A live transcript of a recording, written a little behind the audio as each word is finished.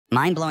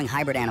Mind-blowing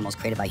hybrid animals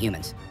created by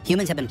humans.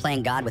 Humans have been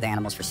playing God with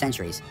animals for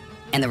centuries,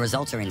 and the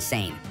results are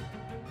insane.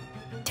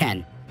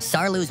 10.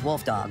 Saarloos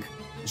wolf dog,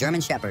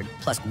 German Shepherd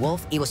plus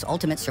wolf equals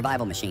ultimate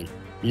survival machine.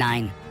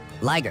 9.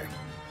 Liger,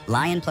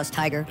 lion plus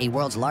tiger, a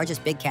world's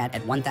largest big cat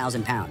at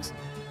 1,000 pounds.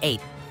 8.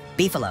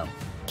 Beefalo,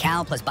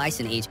 cow plus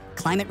bison each,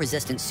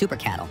 climate-resistant super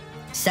cattle.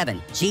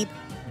 7. Jeep,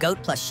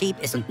 goat plus sheep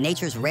is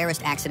nature's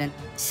rarest accident.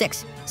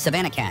 6.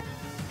 Savannah cat,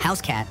 house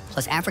cat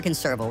plus African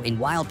serval in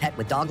wild pet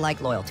with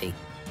dog-like loyalty.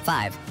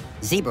 5.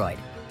 Zebroid,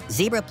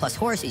 zebra plus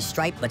horse is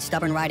striped but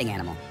stubborn riding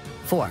animal.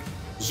 4.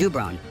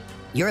 Joubron,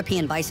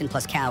 European bison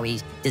plus cow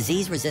is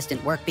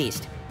disease-resistant work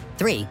beast.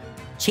 3.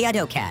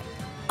 Chiado cat,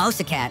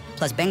 Osa cat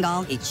plus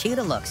Bengal is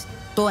cheetah looks,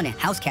 born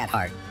house cat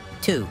heart.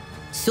 2.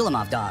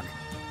 Sulamov dog,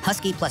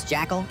 husky plus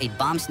jackal, a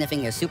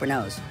bomb-sniffing a super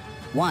nose.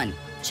 1.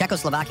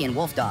 Czechoslovakian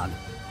wolf dog,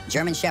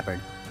 German Shepherd,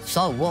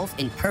 saw wolf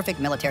in perfect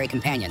military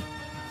companion.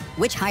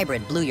 Which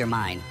hybrid blew your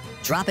mind?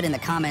 Drop it in the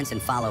comments and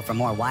follow for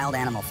more wild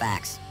animal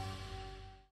facts.